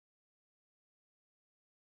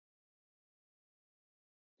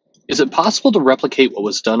Is it possible to replicate what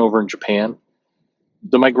was done over in Japan?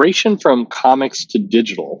 The migration from comics to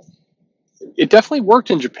digital, it definitely worked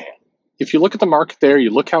in Japan. If you look at the market there,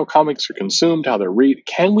 you look how comics are consumed, how they're read,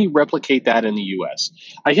 can we replicate that in the US?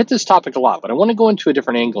 I hit this topic a lot, but I want to go into a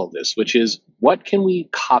different angle of this, which is what can we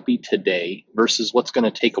copy today versus what's going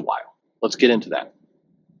to take a while? Let's get into that.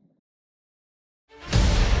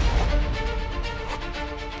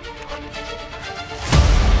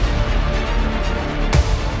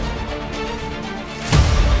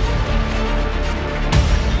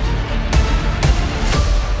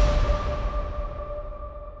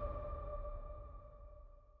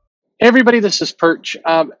 Hey everybody, this is Perch.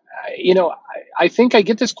 I think I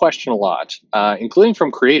get this question a lot, including from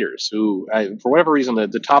creators who, for whatever reason,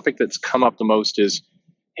 the topic that's come up the most is,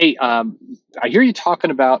 hey, I hear you talking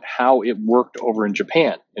about how it worked over in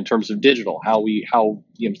Japan in terms of digital, how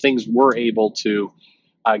things were able to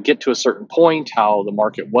get to a certain point, how the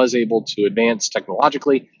market was able to advance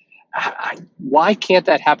technologically. Why can't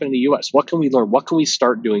that happen in the U.S.? What can we learn? What can we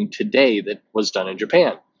start doing today that was done in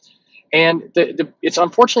Japan? And it's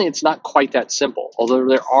unfortunately it's not quite that simple. Although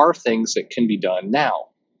there are things that can be done now.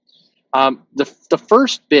 The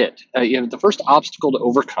first bit, the first obstacle to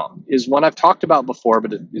overcome is one I've talked about before,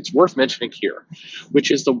 but it's worth mentioning here,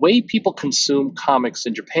 which is the way people consume comics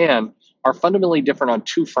in Japan are fundamentally different on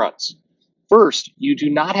two fronts. First, you do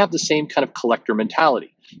not have the same kind of collector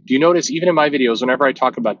mentality. Do you notice even in my videos, whenever I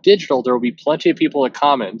talk about digital, there will be plenty of people in the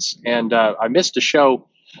comments, and I missed a show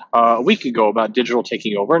a week ago about digital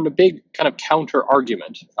taking over, and the big kind of counter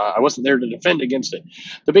argument, I wasn't there to defend against it.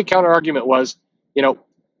 The big counter argument was,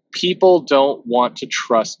 people don't want to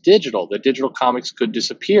trust digital, that digital comics could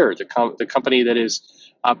disappear. The company that is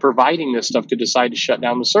providing this stuff could decide to shut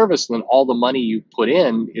down the service, and then all the money you put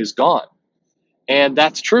in is gone. And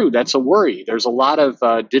that's true. That's a worry. There's a lot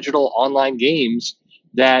of digital online games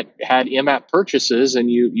that had in-app purchases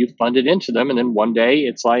and you funded into them, and then one day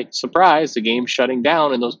it's like, surprise, the game's shutting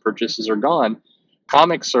down and those purchases are gone.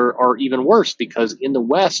 Comics are even worse because in the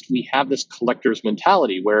West, we have this collector's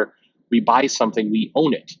mentality where we buy something, we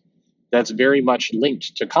own it. That's very much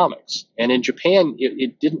linked to comics. And in Japan,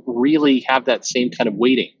 it didn't really have that same kind of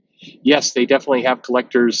weighting. Yes, they definitely have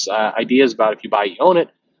collectors' ideas about if you buy, you own it.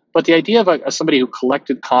 But the idea of somebody who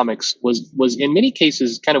collected comics was in many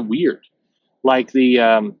cases kind of weird. Like the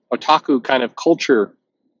otaku kind of culture,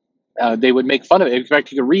 they would make fun of it. In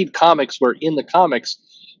fact, you can read comics where in the comics,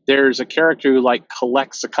 there's a character who like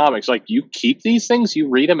collects the comics. Like, you keep these things, you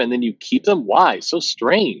read them, and then you keep them? Why? So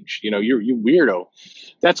strange. You weirdo.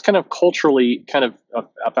 That's kind of culturally kind of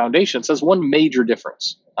a foundation. So that's one major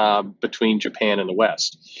difference between Japan and the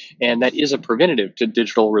West. And that is a preventative to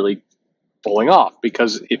digital really pulling off,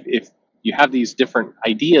 because if you have these different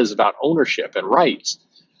ideas about ownership and rights,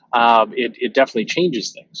 it definitely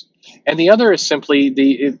changes things. And the other is simply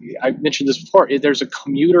I mentioned this before, there's a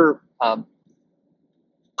commuter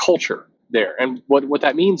culture there. And what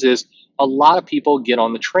that means is a lot of people get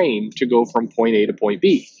on the train to go from point A to point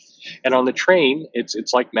B. And on the train,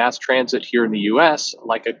 it's like mass transit here in the US,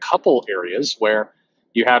 like a couple areas where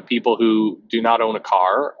you have people who do not own a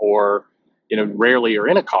car or rarely are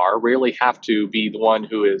in a car, rarely have to be the one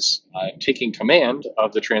who is taking command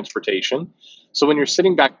of the transportation. So when you're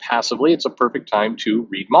sitting back passively, it's a perfect time to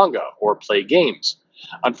read manga or play games.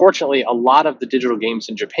 Unfortunately, a lot of the digital games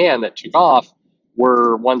in Japan that took off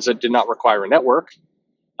were ones that did not require a network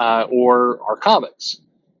or are comics.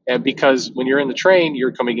 And because when you're in the train,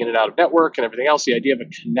 you're coming in and out of network and everything else, the idea of a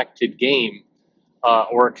connected game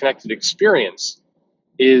or a connected experience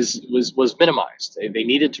was minimized. They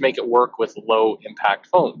needed to make it work with low impact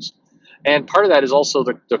phones. And part of that is also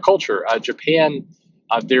the culture. Japan,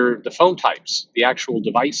 the phone types, the actual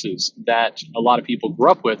devices that a lot of people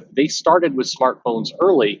grew up with, they started with smartphones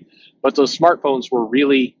early, but those smartphones were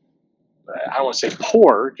really, I don't want to say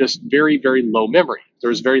poor, just very, very low memory. There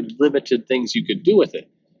was very limited things you could do with it.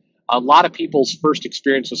 A lot of people's first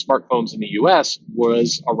experience with smartphones in the US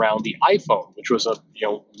was around the iPhone, which was a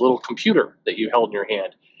little computer that you held in your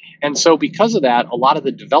hand. And so because of that, a lot of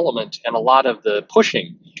the development and a lot of the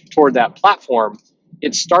pushing toward that platform,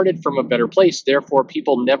 it started from a better place. Therefore,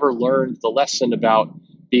 people never learned the lesson about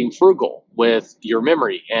being frugal with your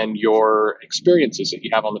memory and your experiences that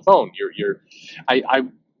you have on the phone. I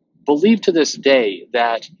believe to this day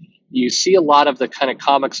that you see a lot of the kind of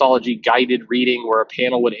comicsology guided reading where a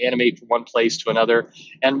panel would animate from one place to another.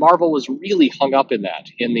 And Marvel was really hung up in that.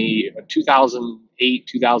 In the 2008,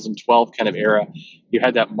 2012 kind of era, you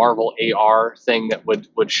had that Marvel AR thing that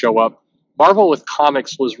would show up. Marvel with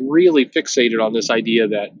comics was really fixated on this idea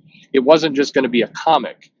that it wasn't just going to be a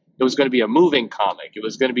comic. It was going to be a moving comic. It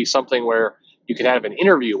was going to be something where You could have an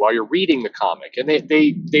interview while you're reading the comic, and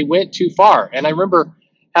they went too far. And I remember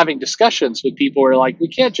having discussions with people where like, we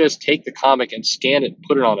can't just take the comic and scan it and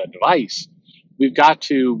put it on a device. We've got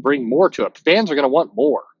to bring more to it. Fans are going to want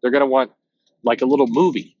more. They're going to want like a little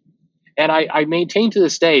movie. And I maintain to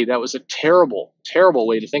this day that was a terrible, terrible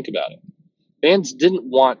way to think about it. Fans didn't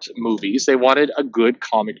want movies. They wanted a good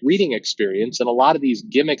comic reading experience. And a lot of these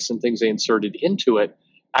gimmicks and things they inserted into it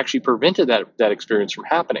actually prevented that experience from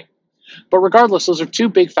happening. But regardless, those are two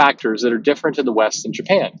big factors that are different in the West than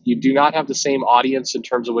Japan. You do not have the same audience in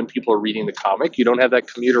terms of when people are reading the comic. You don't have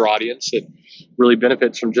that commuter audience that really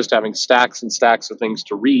benefits from just having stacks and stacks of things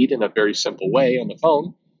to read in a very simple way on the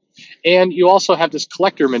phone. And you also have this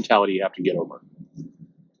collector mentality you have to get over.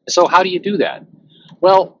 So how do you do that?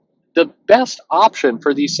 Well, the best option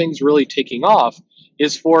for these things really taking off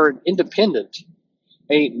is for an independent,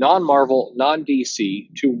 a non-Marvel,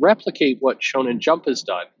 non-DC, to replicate what Shonen Jump has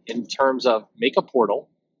done in terms of make a portal,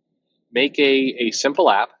 make a simple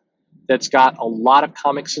app that's got a lot of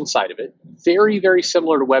comics inside of it, very, very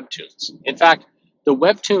similar to Webtoons. In fact, the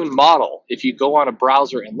Webtoon model, if you go on a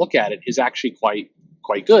browser and look at it, is actually quite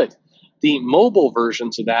good. The mobile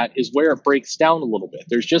versions of that is where it breaks down a little bit.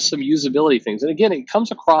 There's just some usability things. And again, it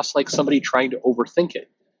comes across like somebody trying to overthink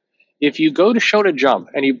it. If you go to Shonen Jump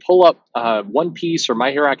and you pull up One Piece or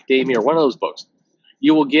My Hero Academia or one of those books,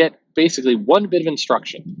 you will get basically one bit of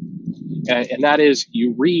instruction. And that is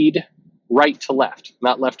you read right to left,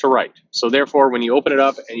 not left to right. So therefore, when you open it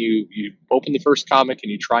up and you open the first comic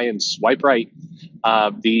and you try and swipe right,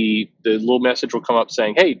 the little message will come up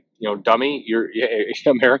saying, hey, dummy, you're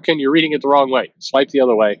American, you're reading it the wrong way. Swipe the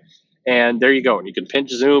other way. And there you go. And you can pinch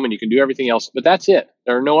zoom and you can do everything else. But that's it.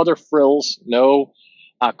 There are no other frills, no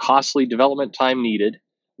costly development time needed.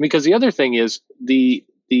 Because the other thing is the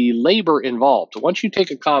labor involved. Once you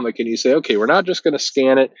take a comic and you say, okay, we're not just going to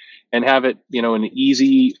scan it and have it, an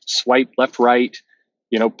easy swipe left, right,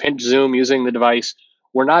 pinch zoom using the device.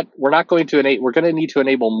 We're going to need to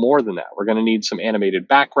enable more than that. We're going to need some animated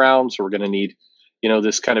backgrounds. We're going to need,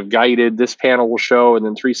 this kind of guided, this panel will show, and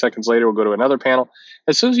then 3 seconds later, we'll go to another panel.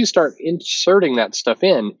 As soon as you start inserting that stuff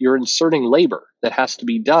in, you're inserting labor that has to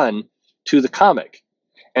be done to the comic.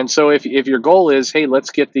 And so if your goal is, hey,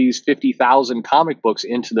 let's get these 50,000 comic books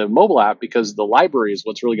into the mobile app because the library is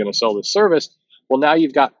what's really going to sell this service, well, now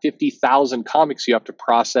you've got 50,000 comics you have to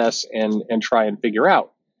process and try and figure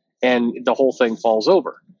out. And the whole thing falls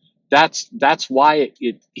over. That's why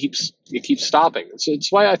it keeps stopping. So it's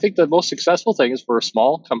why I think the most successful thing is for a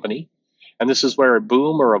small company, and this is where a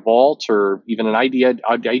Boom or a Vault or even an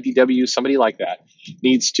IDW, somebody like that,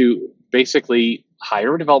 needs to basically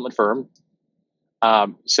hire a development firm,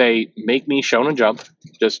 say, make me Shonen Jump,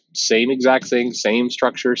 just same exact thing, same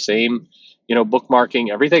structure, same,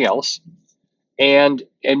 bookmarking, everything else. And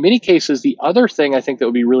in many cases, the other thing I think that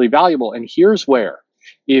would be really valuable, and here's where,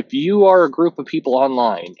 if you are a group of people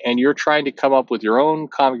online and you're trying to come up with your own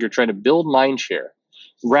comic, you're trying to build mindshare,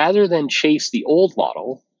 rather than chase the old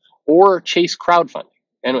model or chase crowdfunding.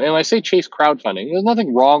 And when I say chase crowdfunding, there's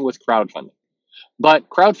nothing wrong with crowdfunding, but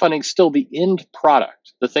crowdfunding is still the end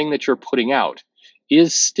product, the thing that you're putting out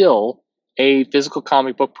is still a physical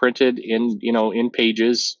comic book printed in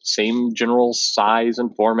pages, same general size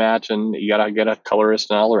and format, and you gotta get a colorist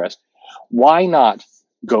and all the rest. Why not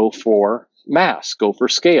go for mass, go for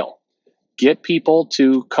scale? Get people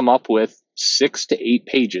to come up with 6 to 8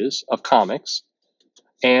 pages of comics,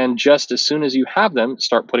 and just as soon as you have them,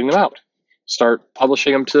 start putting them out. Start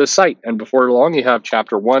publishing them to the site, and before long you have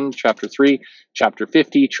chapter 1, chapter 3, chapter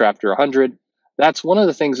 50, chapter 100. That's one of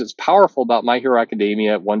the things that's powerful about My Hero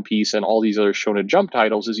Academia, One Piece, and all these other Shonen Jump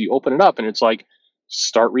titles is you open it up and it's like,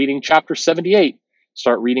 start reading chapter 78,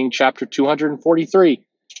 start reading chapter 243.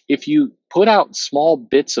 If you put out small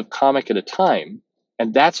bits of comic at a time,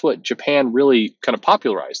 and that's what Japan really kind of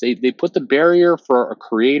popularized. They put the barrier for a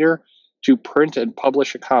creator to print and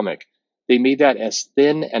publish a comic. They made that as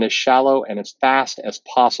thin and as shallow and as fast as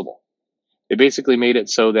possible. They basically made it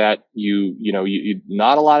so that you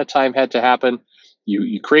not a lot of time had to happen.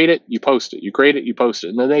 You create it, you post it. You create it, you post it.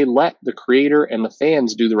 And then they let the creator and the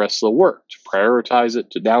fans do the rest of the work, to prioritize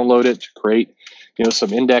it, to download it, to create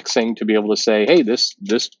some indexing, to be able to say, hey, this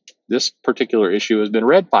particular issue has been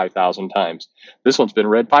read 5,000 times. This one's been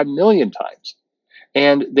read 5 million times.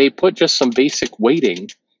 And they put just some basic weighting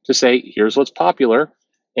to say, here's what's popular.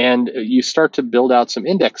 And you start to build out some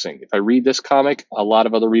indexing. If I read this comic, a lot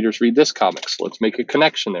of other readers read this comic. So let's make a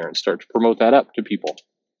connection there and start to promote that up to people.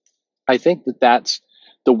 I think that that's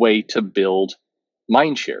the way to build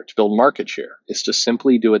mind share, to build market share, is to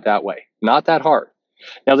simply do it that way. Not that hard.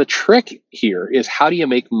 Now, the trick here is, how do you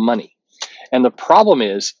make money? And the problem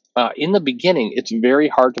is, In the beginning, it's very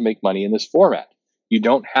hard to make money in this format. You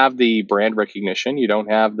don't have the brand recognition, you don't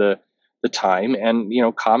have the time, and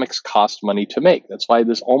comics cost money to make. That's why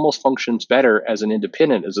this almost functions better as an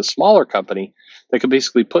independent, as a smaller company that can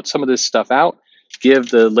basically put some of this stuff out, give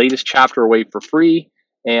the latest chapter away for free,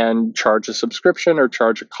 and charge a subscription or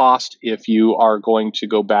charge a cost if you are going to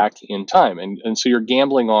go back in time. And so you're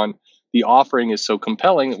gambling on the offering is so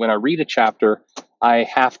compelling that when I read a chapter, I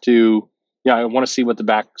have to, I want to see what the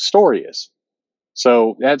back story is.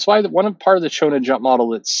 So that's why one part of the Shonen Jump model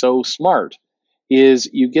that's so smart is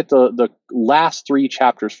you get the last 3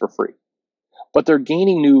 chapters for free. But they're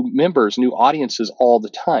gaining new members, new audiences all the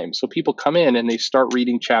time. So people come in and they start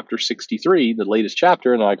reading chapter 63, the latest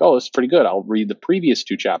chapter, and they're like, oh, this is pretty good. I'll read the previous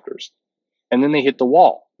 2 chapters. And then they hit the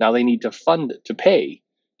wall. Now they need to fund it, to pay,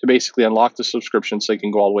 to basically unlock the subscription so they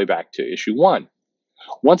can go all the way back to issue 1.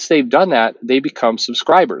 Once they've done that, they become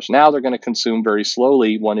subscribers. Now they're going to consume very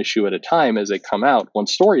slowly, 1 issue at a time as they come out, 1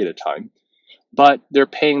 story at a time, but they're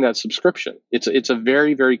paying that subscription. It's a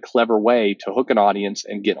very, very clever way to hook an audience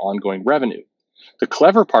and get ongoing revenue. The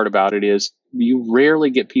clever part about it is you rarely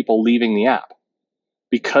get people leaving the app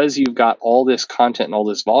because you've got all this content and all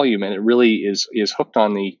this volume, and it really is hooked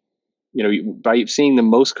on the, by seeing the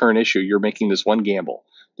most current issue, you're making this one gamble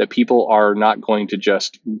that people are not going to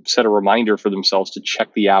just set a reminder for themselves to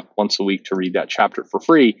check the app once a week to read that chapter for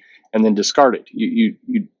free and then discard it. You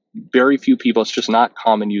very few people, it's just not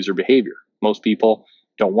common user behavior. Most people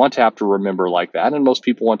don't want to have to remember like that, and most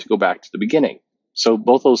people want to go back to the beginning. So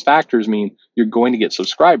both those factors mean you're going to get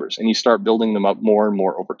subscribers, and you start building them up more and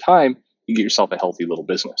more over time, you get yourself a healthy little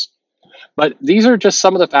business. But these are just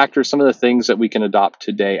some of the factors, some of the things that we can adopt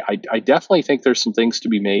today. I definitely think there's some things to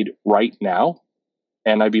be made right now.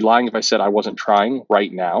 And I'd be lying if I said I wasn't trying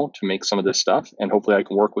right now to make some of this stuff. And hopefully I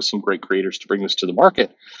can work with some great creators to bring this to the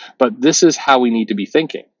market. But this is how we need to be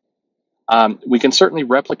thinking. We can certainly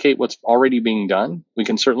replicate what's already being done. We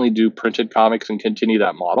can certainly do printed comics and continue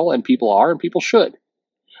that model. And people are, and people should.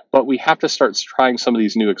 But we have to start trying some of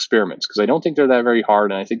these new experiments because I don't think they're that very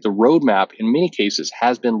hard. And I think the roadmap in many cases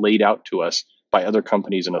has been laid out to us by other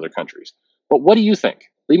companies in other countries. But what do you think?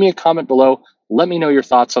 Leave me a comment below. Let me know your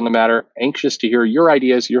thoughts on the matter. Anxious to hear your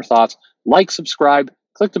ideas, your thoughts. Like, subscribe,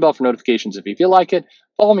 click the bell for notifications if you feel like it.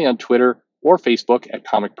 Follow me on Twitter or Facebook at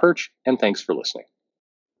Comic Perch, and thanks for listening.